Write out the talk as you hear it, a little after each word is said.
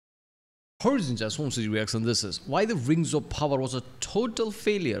Horizon's home series reaction. This is why the Rings of Power was a total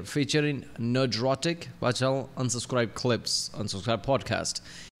failure. Featuring Nerdrotic. Watch all unsubscribe clips, unsubscribe podcast.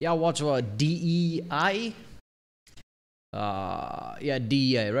 Yeah, watch DEI.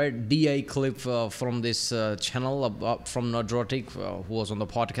 DEI, right? DEI clip from this channel from Nerdrotic, who was on the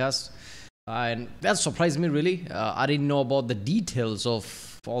podcast. And that surprised me really. I didn't know about the details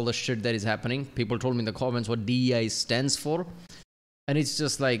of all the shit that is happening. People told me in the comments what DEI stands for. And it's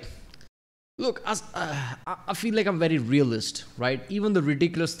just like, look, I feel like I'm very realist, right? Even the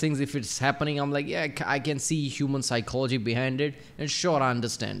ridiculous things, if it's happening, I'm like, yeah, I can see human psychology behind it. And sure, I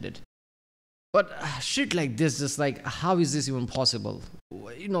understand it. But shit like this, just like, how is this even possible?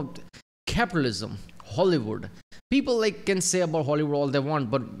 You know, capitalism, Hollywood. People like can say about Hollywood all they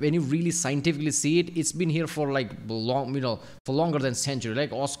want, but when you really scientifically see it, it's been here for like long, for longer than century. Like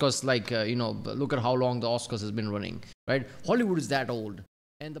Oscars, like, look at how long the Oscars has been running, right? Hollywood is that old.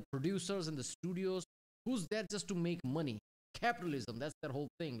 And the producers and the studios, who's there just to make money? Capitalism, that's their whole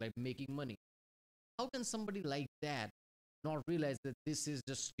thing, like making money. How can somebody like that not realize that this is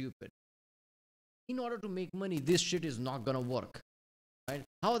just stupid? In order to make money, this shit is not gonna work, right?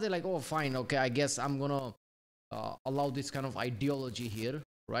 How are they like, oh, fine, okay, I guess I'm gonna allow this kind of ideology here,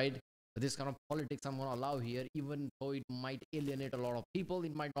 right? This kind of politics I'm gonna allow here, even though it might alienate a lot of people,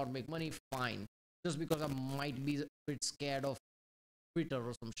 it might not make money, fine. Just because I might be a bit scared of Twitter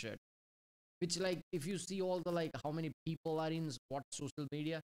or some shit. Which, like, if you see all the, like, how many people are in what social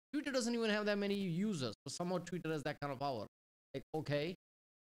media, Twitter doesn't even have that many users, but somehow Twitter has that kind of power. Like, okay,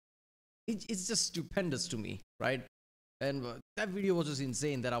 it's just stupendous to me, right? And that video was just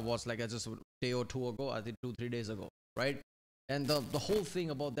insane that I watched, like, just a day or two ago, I think 2-3 days ago, right? And the whole thing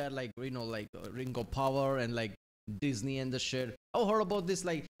about that, like, Ring of Power and, like, Disney and the shit. I heard about this,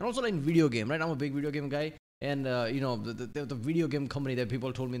 like, and also like video game, right? I'm a big video game guy. And, the video game company that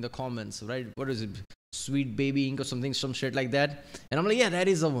people told me in the comments, right? What is it? Sweet Baby Inc. or something, some shit like that. And I'm like, yeah, that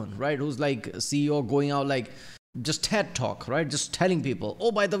is the one, right? Who's like CEO going out, like, just TED Talk, right? Just telling people,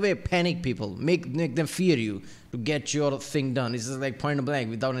 oh, by the way, panic people, make them fear you to get your thing done. It's just like point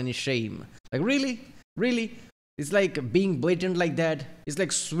blank without any shame. Like, really? It's like being blatant like that. It's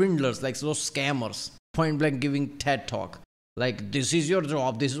like swindlers, like those scammers, point blank giving TED Talk. Like, this is your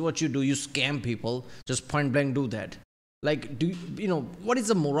job, this is what you do, you scam people, just point blank do that. Like, what is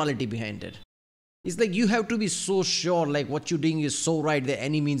the morality behind it? It's like you have to be so sure, like, what you're doing is so right that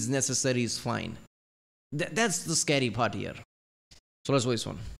any means necessary is fine. That's the scary part here. So let's watch this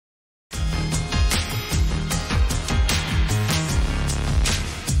one.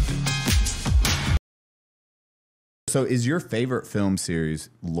 So is your favorite film series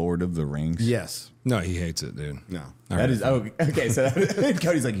Lord of the Rings? Yes. No, he hates it, dude. No. That is okay. So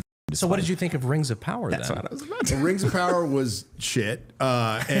Cody's like, so what did you think of Rings of Power that's then? what I was about to. The Rings of Power was shit.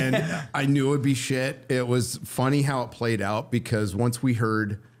 And I knew it would be shit. It was funny how it played out because once we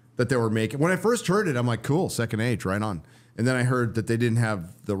heard that they were making, when I first heard it, I'm like, cool, Second Age, right on. And then I heard that they didn't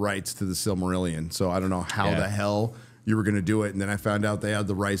have the rights to the Silmarillion. So I don't know how the hell you were going to do it. And then I found out they had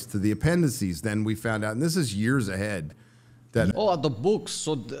the rights to the appendices. Then we found out, and this is years ahead, that the books.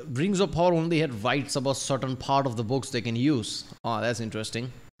 So the Rings of Power only had rights about certain part of the books they can use. Oh, that's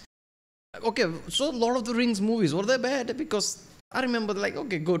interesting. Okay, so Lord of the Rings movies, were they bad? Because I remember, like,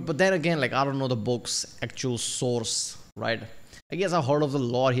 okay, good. But then again, like, I don't know the book's actual source, right? I guess I heard of the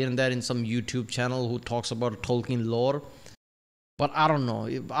lore here and there in some YouTube channel who talks about Tolkien lore. But I don't know.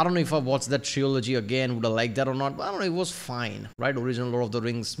 I don't know if I watched that trilogy again, would I like that or not. But I don't know, it was fine, right? Original Lord of the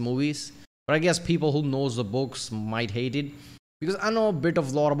Rings movies. But I guess people who knows the books might hate it. Because I know a bit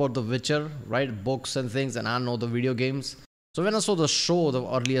of lore about The Witcher, right? Books and things, and I know the video games. So when I saw the show, the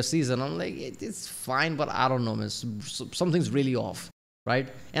earlier season, I'm like, it's fine, but I don't know, man. Something's really off, right?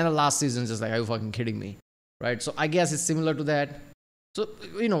 And the last season is just like, are you fucking kidding me? Right? So I guess it's similar to that. So,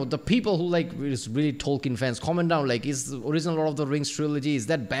 the people who like is really Tolkien fans, comment down, like, is the original Lord of the Rings trilogy, is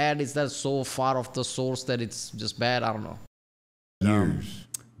that bad? Is that so far off the source that it's just bad? I don't know. years.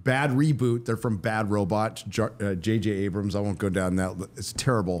 Bad reboot. They're from Bad Robot. J.J. Abrams. I won't go down that. It's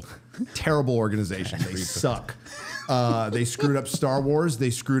terrible. Terrible organization. They suck. They screwed up Star Wars. They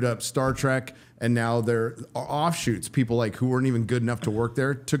screwed up Star Trek. And now they're offshoots. People like who weren't even good enough to work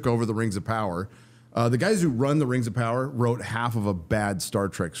there took over the Rings of Power. The guys who run the Rings of Power wrote half of a bad Star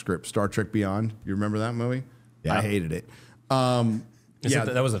Trek script. Star Trek Beyond. You remember that movie? Yeah. I hated it.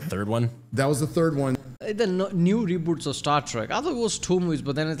 That was the third one? That was the third one. The new reboots of Star Trek. I thought it was 2 movies,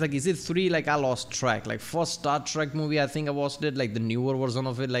 but then it's like, is it 3? Like, I lost track. Like, first Star Trek movie, I think I watched it, like the newer version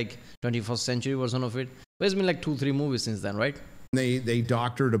of it, like 21st century version of it. But it's been like 2-3 movies since then, right? They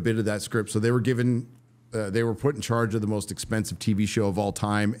doctored a bit of that script. So they were given, they were put in charge of the most expensive TV show of all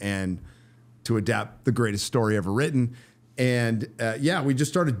time. And to adapt the greatest story ever written. And yeah, we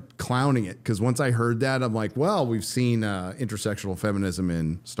just started clowning it because once I heard that, I'm like, well, we've seen intersectional feminism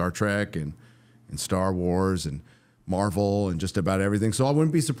in Star Trek and in Star Wars and Marvel and just about everything. So I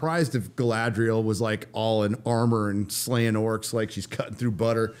wouldn't be surprised if Galadriel was like all in armor and slaying orcs like she's cutting through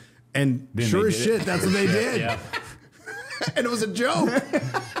butter. And Then sure they as did shit, it. that's what they did. Yeah. And it was a joke.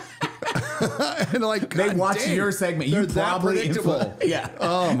 And like, They God watched dang, your segment. they're You that probably predictable. Yeah.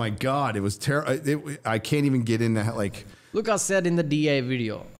 Oh my God, it was terrible. I can't even get into like. Look, I said in the DI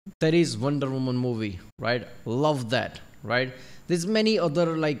video, there is Wonder Woman movie, right? Love that, right? There's many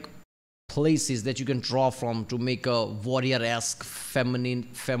other like places that you can draw from to make a warrior-esque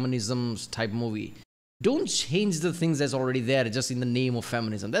feminism type movie. Don't change the things that's already there just in the name of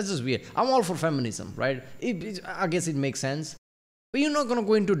feminism. That's just weird. I'm all for feminism, right? I guess it makes sense. But you're not gonna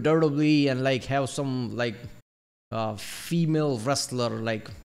go into WWE and like have some like female wrestler like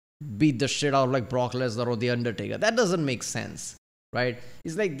beat the shit out of like Brock Lesnar or The Undertaker. That doesn't make sense, right?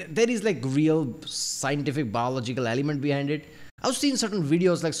 It's like there is like real scientific biological element behind it. I've seen certain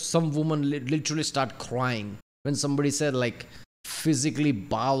videos like some woman literally start crying when somebody said like physically,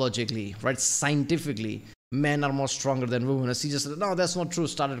 biologically, right, scientifically, men are more stronger than women. And she just said, no, that's not true.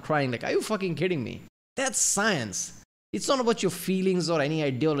 Started crying. Like, are you fucking kidding me? That's science. It's not about your feelings or any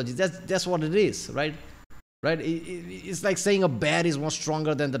ideology. That's what it is, right? Right? It's like saying a bear is more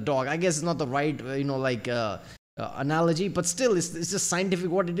stronger than the dog. I guess it's not the right, analogy, but still, it's just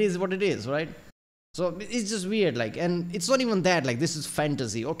scientific. What it is, right? So it's just weird, like, and it's not even that, like, this is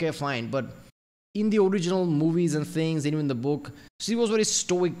fantasy. Okay, fine, but in the original movies and things, even in the book, she was a very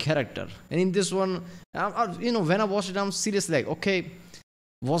stoic character. And in this one, when I watched it, I'm seriously like, okay,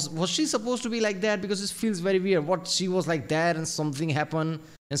 was she supposed to be like that? Because it feels very weird. What, she was like that and something happened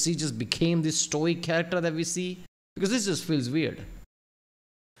and she just became this stoic character that we see? Because this just feels weird.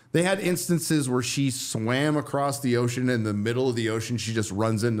 They had instances where she swam across the ocean. In the middle of the ocean, she just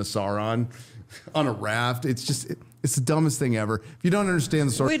runs into Sauron on a raft. It's just, it's the dumbest thing ever. If you don't understand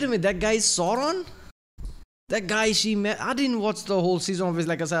the story. Wait a minute, that guy is Sauron? That guy she met, I didn't watch the whole season of it.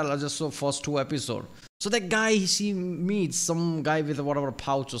 Like I said, I just saw first 2 episodes. So that guy, she meets some guy with whatever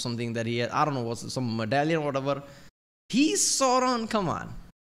pouch or something that he had. I don't know, what's some medallion or whatever. He's Sauron, come on.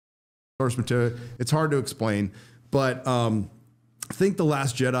 Source material. It's hard to explain, but think The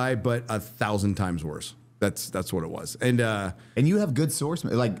Last Jedi, but 1,000 times worse. That's what it was. And you have good source.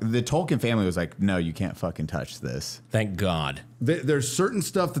 Like the Tolkien family was like, no, you can't fucking touch this. Thank God. There's certain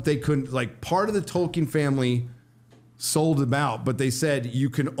stuff that they couldn't, like part of the Tolkien family sold them out, but they said you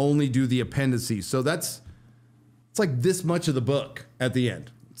can only do the appendices. So it's like this much of the book at the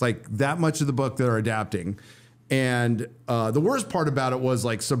end. It's like that much of the book they're adapting. And the worst part about it was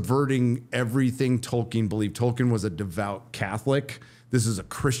like subverting everything Tolkien believed. Tolkien was a devout Catholic. This is a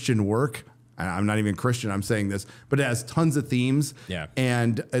Christian work. I'm not even Christian, I'm saying this, but it has tons of themes. Yeah.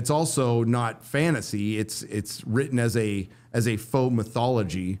 And it's also not fantasy. It's written as a faux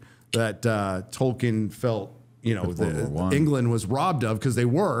mythology that Tolkien felt, England was robbed of because they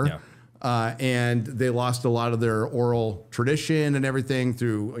were. Yeah. And they lost a lot of their oral tradition and everything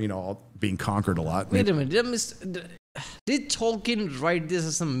through, being conquered a lot. Wait a minute, did Tolkien write this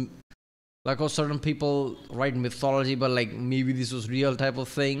as some, like, how certain people write mythology, but like maybe this was real type of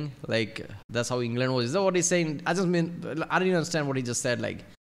thing? Like, that's how England was. Is that what he's saying? I didn't understand what he just said. Like,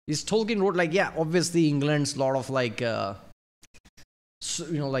 is Tolkien wrote like, yeah, obviously England's lot of like,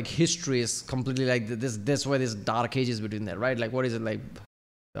 like history is completely like this. That's why there's dark ages between that, right? Like, what is it like?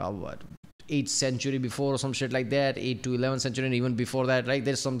 What? 8th century before or some shit like that, 8th to 11th century, and even before that, right?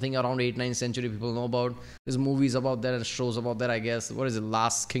 There's something around 8th, 9th century people know about. There's movies about that and shows about that, I guess. What is it,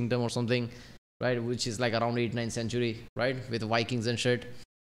 Last Kingdom or something, right? Which is like around 8th, 9th century, right? With Vikings and shit.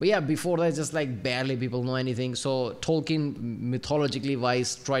 But yeah, before that, just like barely people know anything. So Tolkien, mythologically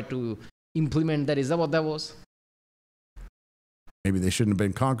wise, tried to implement that. Is that what that was? Maybe they shouldn't have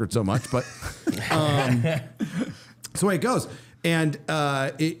been conquered so much, but so it goes. And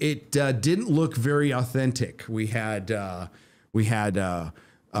it didn't look very authentic. We had elves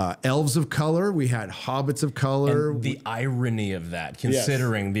of color, we had hobbits of color. And the irony of that,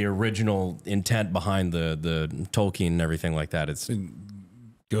 considering the original intent behind the Tolkien and everything like that, it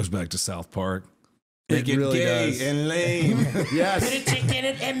goes back to South Park. It really gay does. and lame. Yes. Put a chick in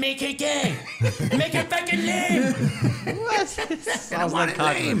it and make it gay. Make it fucking lame. What? Sounds like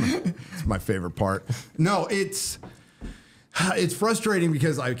lame. It's my favorite part. No, it's frustrating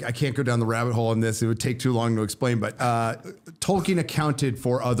because I can't go down the rabbit hole in this. It would take too long to explain, but Tolkien accounted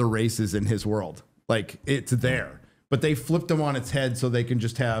for other races in his world. Like, it's there. But they flipped them on its head so they can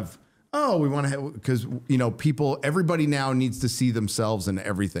just have, we want to have, because, everybody now needs to see themselves in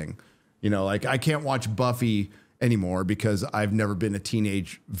everything. You know, like I can't watch Buffy anymore because I've never been a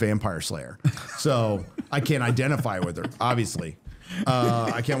teenage vampire slayer. So I can't identify with her, obviously.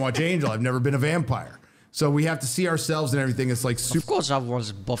 I can't watch Angel. I've never been a vampire. So we have to see ourselves and everything. It's like Of course, I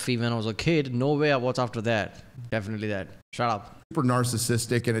watched Buffy when I was a kid. No way I watched after that. Definitely that. Shut up. super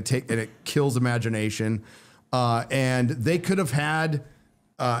narcissistic, and it kills imagination. And they could have had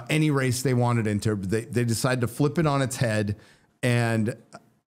any race they wanted into. They decided to flip it on its head. And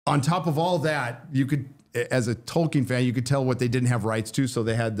on top of all that, you could, as a Tolkien fan, you could tell what they didn't have rights to. So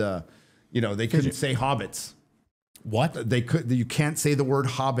they had they couldn't say hobbits. What? You can't say the word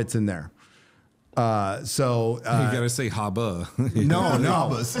hobbits in there. You gotta say haba. No.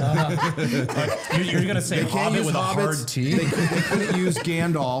 You're gonna say Hobbit with a hard T? They couldn't use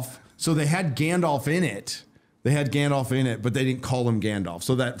Gandalf, so they had Gandalf in it. But they didn't call him Gandalf.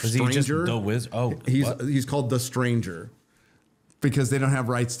 So that Is he just stranger, the wizard? Oh, he's called the Stranger because they don't have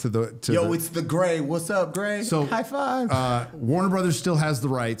rights to the. It's the Gray. What's up, Gray? So high five. Warner Brothers still has the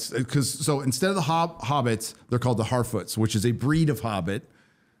rights so instead of the hobbits, they're called the Harfoots, which is a breed of hobbit.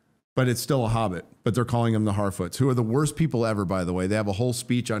 But it's still a hobbit, but they're calling them the Harfoots, who are the worst people ever, by the way. They have a whole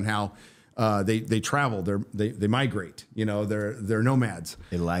speech on how they travel, they migrate. You know, they're nomads.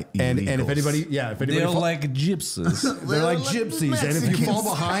 They like and if illegals. anybody, They're like gypsies. they're like gypsies, and if you fall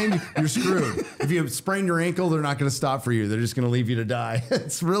behind, you're screwed. If you sprain your ankle, they're not going to stop for you. They're just going to leave you to die.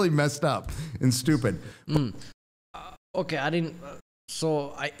 It's really messed up and stupid. Okay, I didn't.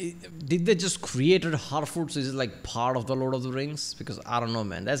 Did they just created Harfoots? Is it like part of the Lord of the Rings? Because I don't know,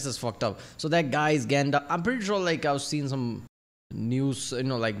 man. That's just fucked up. So that guy is Gandalf. I'm pretty sure, like, I've seen some news,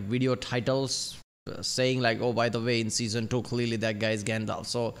 like video titles saying, like, oh, by the way, in season 2, clearly that guy is Gandalf.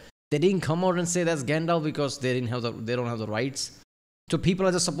 So they didn't come out and say that's Gandalf because they don't have the rights. So people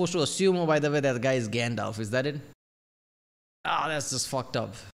are just supposed to assume, oh, by the way, that guy is Gandalf. Is that it? That's just fucked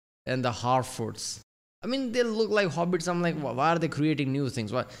up. And the Harfoots. I mean, they look like hobbits. I'm like, why are they creating new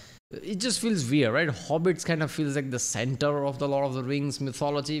things? Why? It just feels weird, right? Hobbits kind of feels like the center of the Lord of the Rings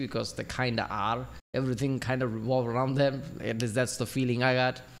mythology because they kind of are. Everything kind of revolves around them. At least that's the feeling I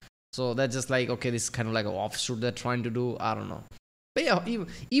got. So that's just like, okay, this is kind of like an offshoot they're trying to do. I don't know. But yeah,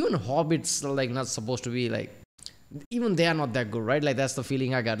 even hobbits are like not supposed to be like, even they are not that good, right? Like that's the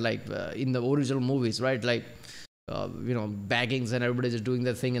feeling I got, like in the original movies, right? Like, Baggins and everybody just doing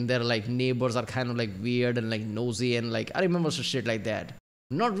their thing, and their like neighbors are kind of like weird and like nosy, and like I remember some shit like that.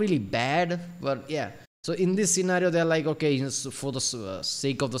 Not really bad, but yeah. So in this scenario, they're like, okay, just for the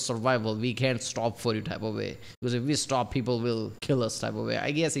sake of the survival, we can't stop for you type of way, because if we stop, people will kill us type of way.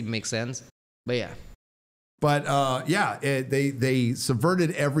 I guess it makes sense, but yeah. But they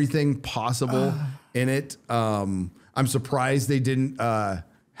subverted everything possible in it. I'm surprised they didn't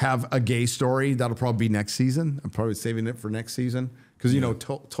have a gay story. That'll probably be next season. I'm probably saving it for next season because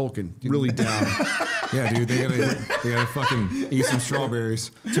Tolkien really down. Yeah, dude, they gotta fucking eat some strawberries.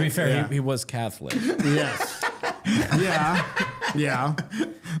 To be fair, he was Catholic. Yes. Yeah.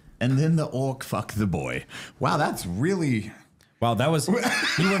 And then the orc fucked the boy. Wow, that's really... Wow,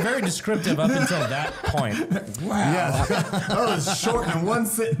 you were very descriptive up until that point. Wow. Yeah. That was short in one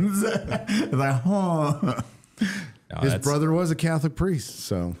sentence. Like, huh. His brother was a Catholic priest,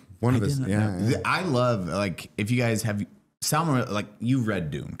 so one of his. Yeah. I love, like, if you guys have like, you've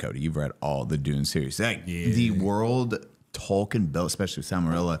read Dune, Cody. You've read all the Dune series. Like the world Tolkien built, especially with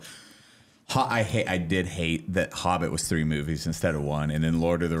Samarilla. I did hate that Hobbit was 3 movies instead of 1, and then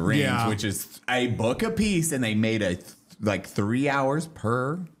Lord of the Rings, which is a book apiece, and they made like 3 hours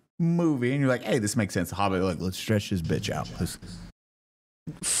per movie, and you're like, hey, this makes sense. Hobbit, like, let's stretch this bitch out.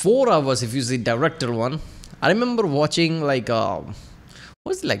 4 hours if you see director one. I remember watching like,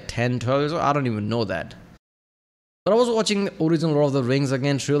 was it like 10, 12 years old? I don't even know that. But I was watching the original Lord of the Rings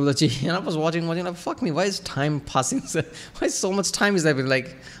again trilogy, and I was watching, like, fuck me, why is time passing? Why so much time is happening?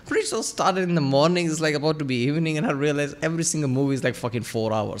 Like, pretty sure started in the morning, it's like about to be evening, and I realized every single movie is like fucking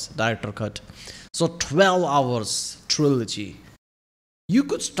 4 hours, director cut. So 12 hours trilogy. You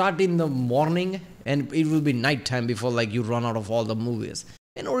could start in the morning, and it will be nighttime before like you run out of all the movies.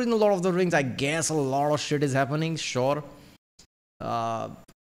 In original Lord of the Rings, I guess a lot of shit is happening, sure.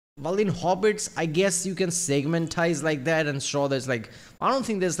 Well, in Hobbits, I guess you can segmentize like that, and sure, there's like, I don't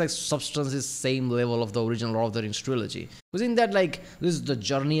think there's like substance is same level of the original Lord of the Rings trilogy. Because in that, like, this is the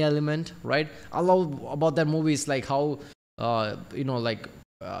journey element, right? I love about that movie is like how, they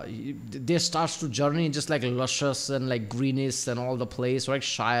starts to journey just like luscious and like greenish and all the place, right?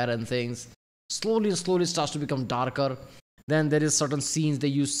 Shire and things. Slowly starts to become darker. Then there is certain scenes that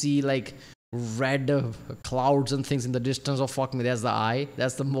you see like red clouds and things in the distance. Oh fuck me, that's the eye,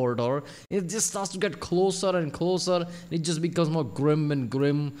 that's the Mordor. It just starts to get closer and closer. It just becomes more grim and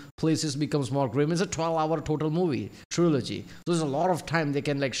grim. Places becomes more grim. It's a 12-hour total movie trilogy. So there's a lot of time they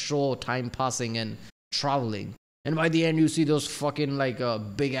can like show time passing and traveling. And by the end, you see those fucking like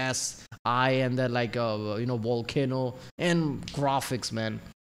big ass eye and then like volcano and graphics, man.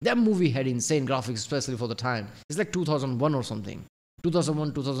 That movie had insane graphics, especially for the time. It's like 2001 or something.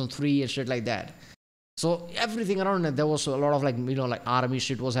 2001, 2003 and shit like that. So everything around it, there was a lot of like, like army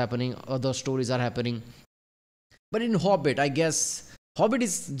shit was happening. Other stories are happening. But in Hobbit, I guess, Hobbit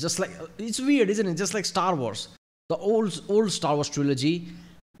is just like, it's weird, isn't it? Just like Star Wars. The old Star Wars trilogy.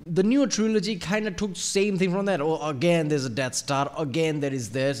 The new trilogy kind of took same thing from that. Oh, again, there's a Death Star. Again, there is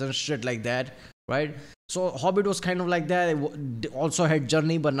this and shit like that. Right? So Hobbit was kind of like that. It also had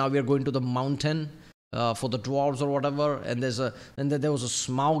journey, but now we are going to the mountain. For the dwarves or whatever, and then there was a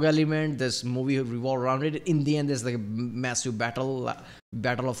Smaug element. This movie revolved around it. In the end, there's like a massive battle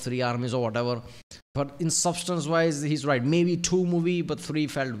of three armies or whatever. But in substance wise, he's right. Maybe 2 movie, but 3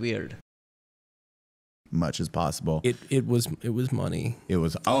 felt weird. Much as possible. It was money. It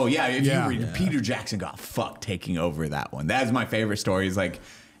was. Oh yeah, if you read, Peter Jackson got fucked taking over that one. That's my favorite story. Is like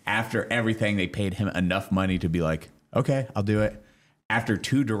after everything, they paid him enough money to be like, okay, I'll do it. After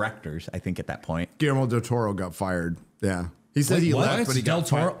 2 directors, I think at that point, Guillermo del Toro got fired. Yeah, he said he left, but he got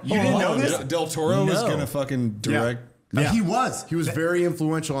fired. You didn't know this? Del Toro was gonna fucking direct. Yeah. He was. He was very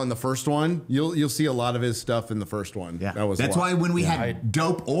influential on the first one. You'll see a lot of his stuff in the first one. Yeah, that's why when we had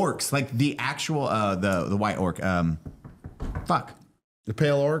dope orcs, like the actual the white orc, the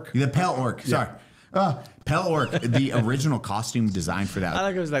pale orc. The pale orc. Sorry. Pale orc, the original costume design for that. I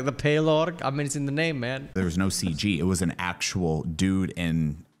think it was like the pale orc. I mean, it's in the name, man. There was no CG. It was an actual dude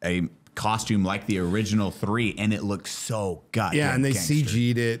in a costume like the original 3, and it looked so goddamn. Yeah, and they gangster.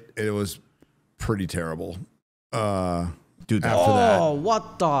 CG'd it. It was pretty terrible. Dude, after that. Oh,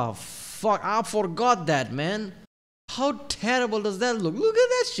 what the fuck? I forgot that, man. How terrible does that look? Look at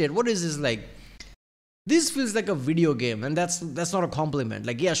that shit. What is this like? This feels like a video game, and that's not a compliment.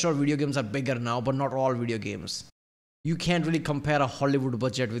 Like, yeah, sure, video games are bigger now, but not all video games. You can't really compare a Hollywood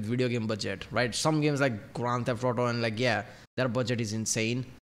budget with video game budget, right? Some games like Grand Theft Auto and like, yeah, their budget is insane.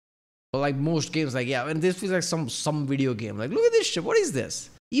 But like most games, like, yeah, and this feels like some video game. Like, look at this shit. What is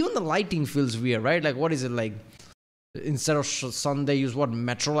this? Even the lighting feels weird, right? Like, what is it like? Instead of sun, they use what?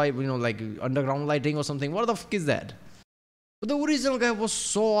 Metro light, like underground lighting or something. What the fuck is that? But the original guy was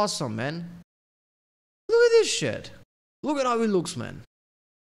so awesome, man. Look at this shit. Look at how he looks, man.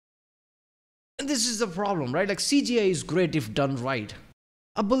 And this is the problem, right? Like, CGI is great if done right.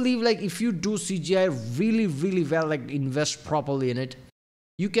 I believe, like, if you do CGI really, really well, like, invest properly in it,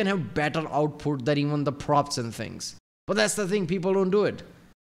 you can have better output than even the props and things. But that's the thing, people don't do it.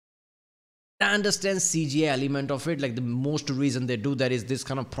 I understand CGI element of it. Like, the most reason they do that is this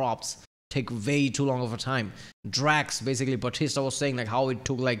kind of props take way too long of a time. Drax, basically, Batista was saying, like, how it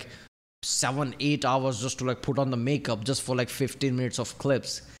took, like, 7-8 hours just to like put on the makeup just for like 15 minutes of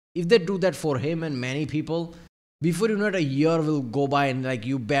clips. If they do that for him and many people, before you know it, a year will go by and like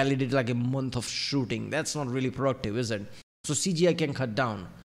you barely did like a month of shooting. That's not really productive, is it? So CGI can cut down.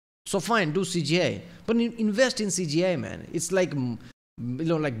 So fine, do CGI, but invest in CGI, man. It's like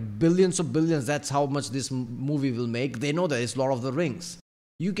like billions of billions. That's how much this movie will make. They know that it's Lord of the Rings.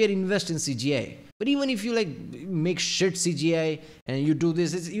 You can invest in CGI. But even if you like make shit CGI and you do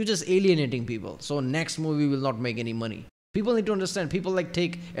this, you're just alienating people. So next movie will not make any money. People need to understand. People like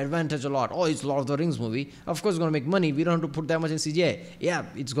take advantage a lot. Oh, it's Lord of the Rings movie. Of course it's going to make money. We don't have to put that much in CGI. Yeah,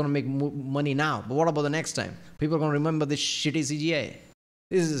 it's going to make money now. But what about the next time? People are going to remember this shitty CGI.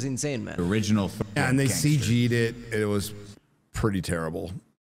 This is insane, man. Original. Yeah, and they CG'd it. It was pretty terrible.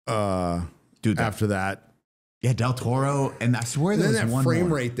 Dude, after that. Yeah, Del Toro, and I swear there was that one frame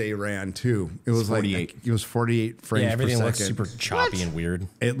more. rate they ran too. It was 48. Like it was 48 frames per everything second. looks super choppy and weird.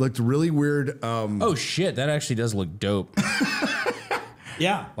 It looked really weird. Oh shit, that actually does look dope.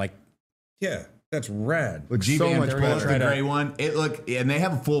 Yeah. Like, Yeah. That's rad. Looks G so Van much the better. gray one. It look, and they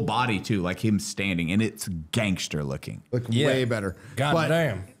have a full body too, like him standing, and it's gangster looking. Look Yeah. way better. god But-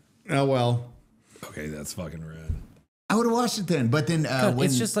 damn. Oh well. Okay, that's fucking rad. I would have watched it then, but then when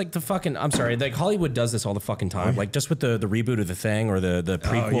It's just like the fucking. I'm sorry, like Hollywood does this all the fucking time. Like just with the reboot of the Thing or the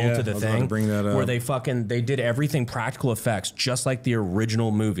prequel yeah, to the I was about Thing, to bring that up. where they did everything practical effects, just like the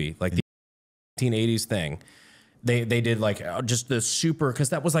original movie, like the 1980s Thing. They did like just the super, because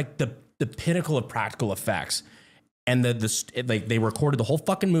that was like the pinnacle of practical effects. And like they recorded the whole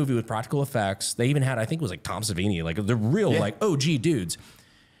fucking movie with practical effects. They even had, I think it was like Tom Savini, like the real like OG dudes.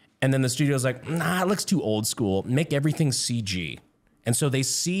 And then the studio's like, nah, it looks too old school. Make everything CG. And so they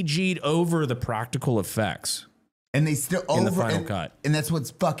CG'd over the practical effects. And they still In the final cut. And that's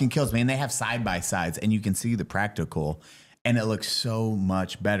what fucking kills me. And they have side by sides, and you can see the practical, and it looks so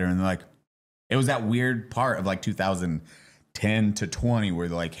much better. And they're like, it was that weird part of like 2010 to 20 where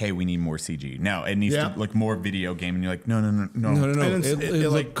they're like, hey, we need more CG. No, it needs to look more video game. And you're like, no. And It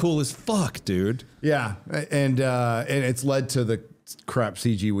looked cool as fuck, dude. Yeah, and it's led to the crap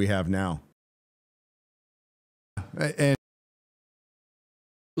CG we have now. And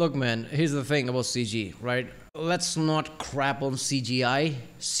Look, man, here's the thing about CG, right? Let's not crap on CGI.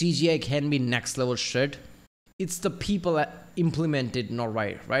 CGI can be next level shit. It's the people that implement it not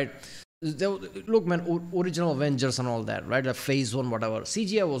right? Look, man, original Avengers and all that, right? The phase 1, whatever.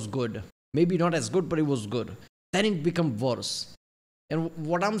 CGI was good. Maybe not as good, but it was good. Then it became worse. And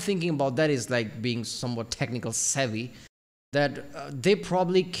what I'm thinking about that is like being somewhat technical savvy, that they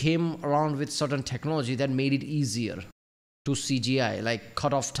probably came around with certain technology that made it easier to CGI, like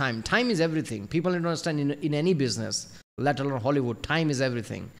cut off time. Time is everything. People need to understand in any business, let alone Hollywood, time is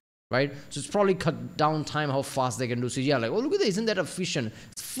everything, right? So it's probably cut down time, how fast they can do CGI. Like, oh, look at this, isn't that efficient?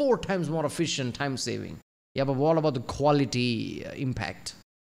 It's 4 times more efficient, time saving. Yeah, but what about the quality impact?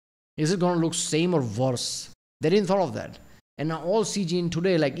 Is it going to look same or worse? They didn't thought of that. And now all CG in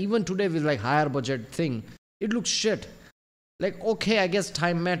today, like even today with like higher budget thing, it looks shit. Like, okay, I guess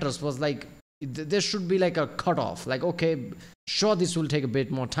time matters, was like, there should be like a cutoff. Like, okay, sure, this will take a bit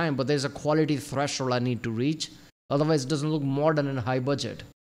more time, but there's a quality threshold I need to reach. Otherwise, it doesn't look modern and high budget.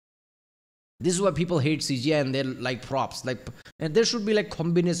 This is why people hate CGI and they like props. Like, and there should be like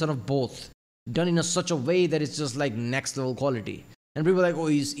combination of both, done in such a way that it's just like next level quality. And people are like, oh,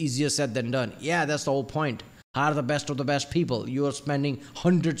 it's easier said than done. Yeah, that's the whole point. Hire the best of the best people. You are spending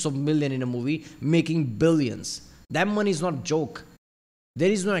hundreds of millions in a movie, making billions. That money is not a joke. There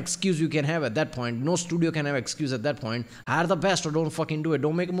is no excuse you can have at that point. No studio can have excuse at that point. Hire the best or don't fucking do it.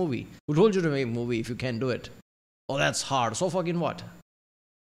 Don't make a movie. Who told you to make a movie if you can't do it? Oh, that's hard. So fucking what?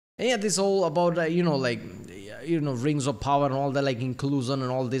 And yeah, this whole about, rings of power and all that, like inclusion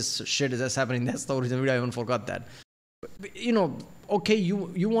and all this shit that's happening. That's the original video. I even forgot that. But, okay,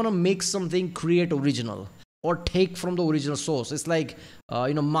 you want to make something, create original or take from the original source. It's like,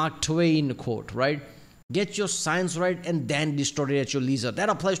 Mark Twain quote, right? Get your science right and then distort it at your leisure. That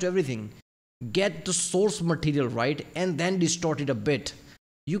applies to everything. Get the source material right and then distort it a bit.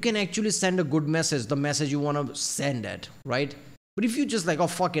 You can actually send a good message, the message you want to send it, right? But if you just like, oh,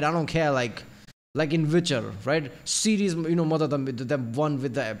 fuck it, I don't care, like in Witcher, right? Series, mother, the one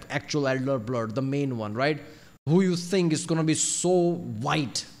with the actual elder blood, the main one, right? Who you think is going to be so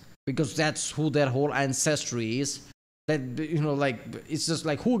white because that's who their whole ancestry is. That, it's just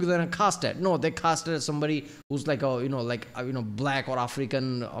like, who are they gonna cast it? No, they cast it as somebody who's like black or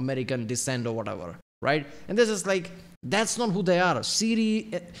African American descent or whatever, right? And they're just like, that's not who they are.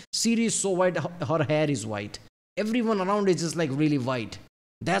 Siri is so white, her hair is white. Everyone around is just like really white.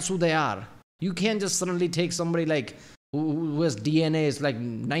 That's who they are. You can't just suddenly take somebody like who has DNA is like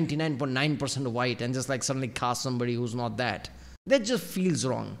 99.9% white and just like suddenly cast somebody who's not that. That just feels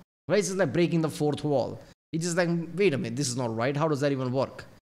wrong, right? It's just like breaking the fourth wall. It's just like, wait a minute, this is not right. How does that even work?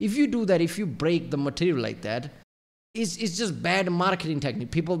 If you do that, if you break the material like that, it's just bad marketing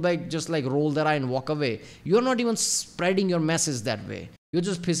technique. People just roll their eye and walk away. You're not even spreading your message that way. You're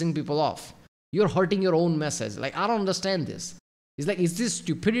just pissing people off. You're hurting your own message. Like, I don't understand this. It's like, is this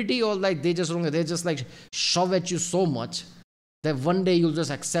stupidity or like they just like shove at you so much that one day you'll just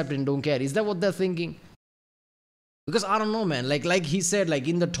accept and don't care? Is that what they're thinking? Because I don't know, man. Like he said, like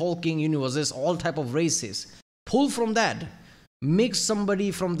in the Tolkien universe, there's all type of races. Pull from that. Make somebody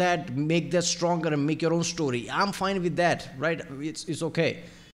from that, make that stronger and make your own story. I'm fine with that, right? It's okay.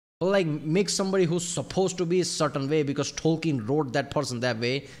 But like make somebody who's supposed to be a certain way because Tolkien wrote that person that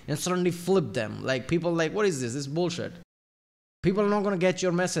way and suddenly flip them. Like people like, what is this? This is bullshit. People are not going to get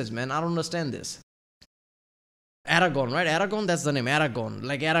your message, man. I don't understand this. Aragorn, right? Aragorn, that's the name, Aragorn.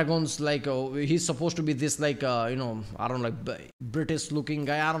 Like Aragorn's like, he's supposed to be this like, I don't know, like British looking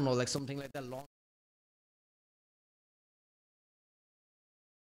guy. I don't know, like something like that long.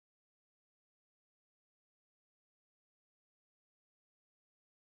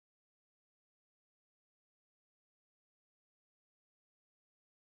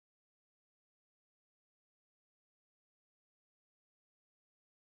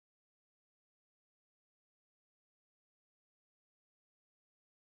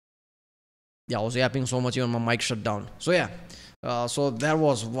 Yeah, I was yapping so much, even my mic shut down. So yeah, so that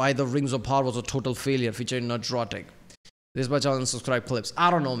was why the Rings of Power was a total failure, featuring Nerdrotic. This is my channel and subscribe clips. I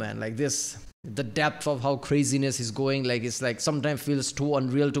don't know, man. Like this, the depth of how craziness is going, like it's like sometimes feels too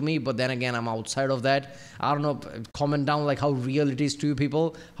unreal to me, but then again I'm outside of that. I don't know, comment down like how real it is to you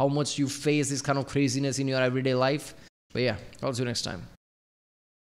people, how much you face this kind of craziness in your everyday life. But yeah, I'll see you next time.